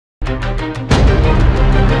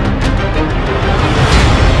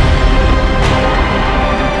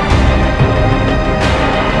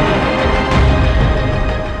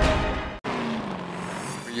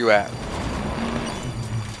Where you at?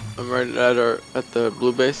 I'm right at the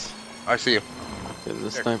blue base. I see you. Getting the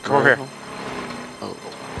Here, sniper come over here. rifle. Oh,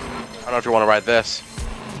 I don't know if you want to ride this.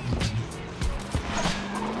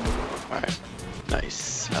 alright.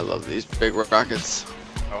 Nice. I love these big rockets.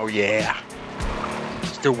 Oh yeah.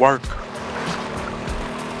 Still work.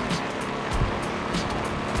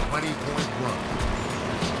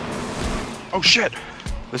 20.1. Oh shit!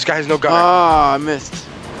 This guy has no gunner. Ah, I missed.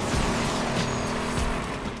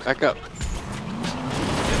 Back up.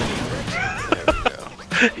 There we go.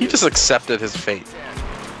 He just accepted his fate.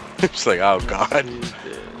 He's like, oh god.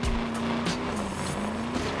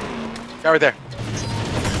 Guy right there.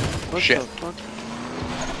 What Shit. the fuck?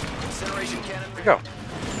 There we go.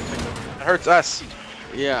 That hurts us.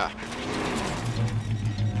 Yeah.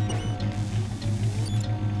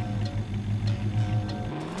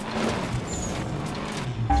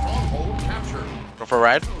 Stronghold captured. Go for a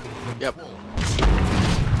ride. Yep.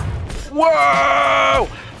 Whoa!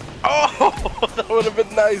 Oh, that would have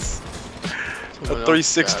been nice. A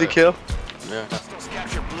 360 kill. Yeah.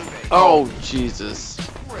 Oh, Jesus.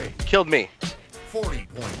 Killed me.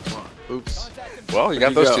 40.1. Oops. Well, you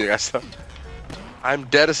got Where'd those you two guys. Though. I'm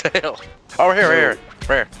dead as hell. Oh, right here, right here,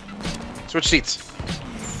 right here. Switch seats.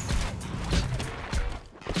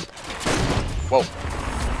 Whoa.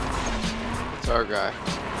 It's our guy.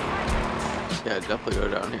 Yeah, definitely go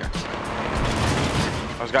down here.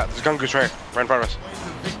 There's gun goose right here, right in front of us.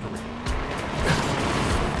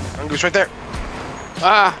 Gun goose right there.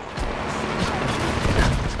 Ah!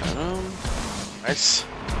 Got him. Nice.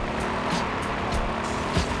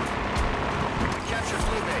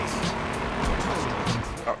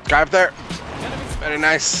 Oh, guy up there. Very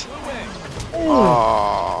nice.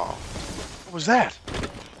 Oh. What was that?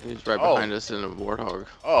 He's right Oh. behind us in a Warthog.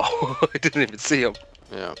 Oh, I didn't even see him.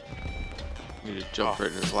 Yeah. You just jumped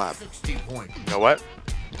right in his lap. 60 points. You know what?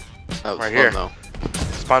 That was Right fun, here. though.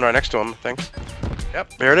 Spawned right next to him, I think.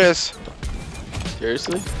 Yep, there it is.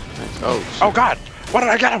 Seriously? Nice. Oh, shit. Oh god! Why did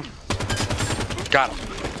I get him? Got him.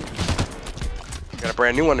 Got a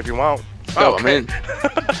brand new one if you want. Oh, I'm in.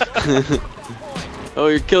 Oh,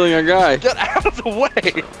 you're killing our guy. Get out of the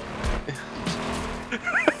way!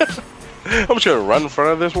 I'm just gonna run in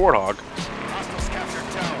front of this Warthog.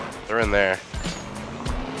 They're in there.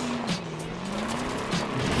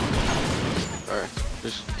 Alright.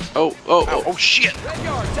 Just. Oh, oh, Oh, oh. oh shit!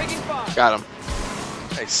 Got him.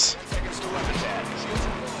 Nice.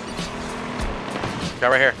 Guy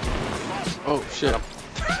right here. Oh, shit.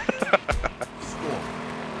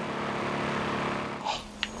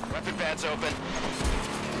 Weapon pads open.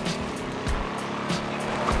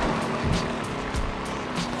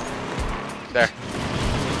 There.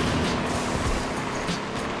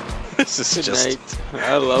 This is Good just. night.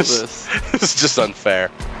 I love this. This is just unfair.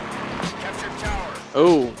 Captured tower.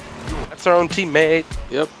 Oh. That's our own teammate.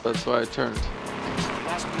 Yep, that's why I turned.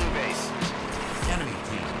 Lost blue base. Enemy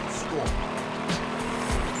team score.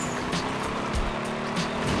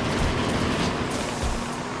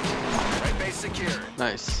 Red base secured.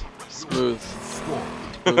 Nice. Smooth. Score.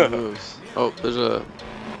 Smooth moves. Oh, there's a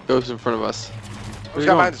ghost in front of us. Who's Where's he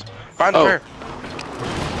got going? mine? Find Oh. the fair.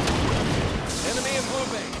 Enemy in blue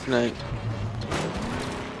base. Night.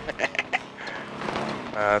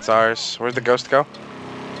 That's ours. Where'd the ghost go?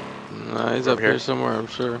 Nah, he's Over up here. here somewhere, I'm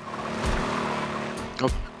sure. Oh,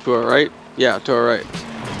 to our right? Yeah, to our right.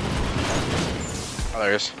 Oh, there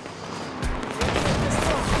he is.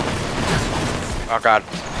 Oh god.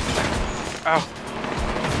 Oh.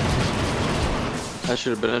 That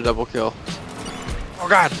should have been a double kill. Oh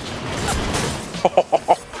god.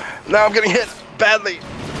 Now I'm getting hit badly.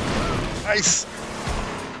 Nice.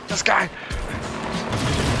 This guy.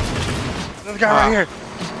 Another guy right here.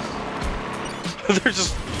 They're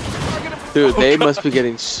just. Dude, they God. must be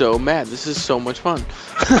getting so mad. This is so much fun.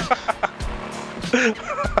 Blue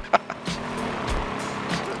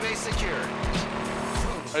base secured.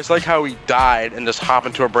 I just like how he died and just hop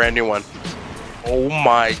into a brand new one. Oh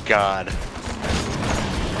my god.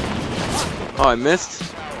 Oh, I missed?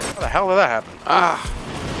 How the hell did that happen? Ah.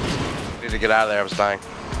 I need to get out of there. I was dying.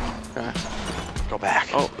 Okay. Go back.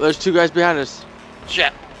 Oh, there's two guys behind us.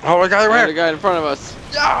 Shit. Oh my god, There's right a here. guy in front of us.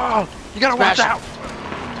 Oh, you gotta Smash watch him. out.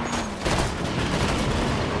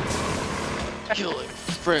 Killing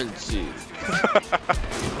frenzy.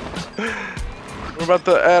 We're about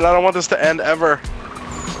to end. I don't want this to end ever.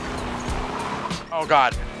 Oh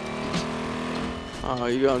god. Oh,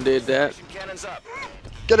 you gonna did that? Cannons up.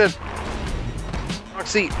 Get in. Wrong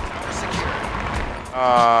seat. Tower secured.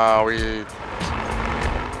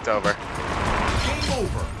 It's over. Game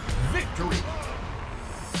over. Victory.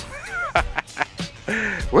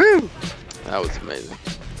 Woo! That was amazing.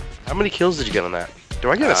 How many kills did you get on that? Do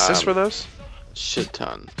I get assists for those? Shit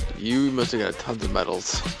ton. You must have got tons of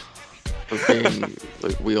medals for being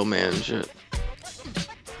like wheelman and shit.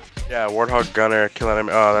 Yeah, Warthog Gunner, kill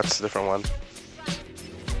enemy. Oh, that's a different one.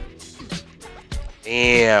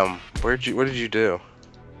 Damn. What did you do?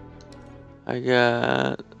 I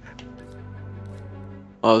got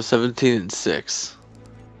 17 and 6.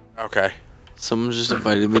 Okay. Someone just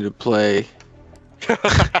invited me to play.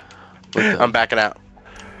 I'm backing out.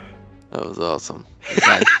 That was awesome.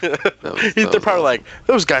 They're probably like,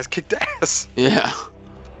 those guys kicked ass. Yeah.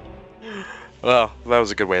 Well, that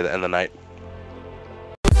was a good way to end the night.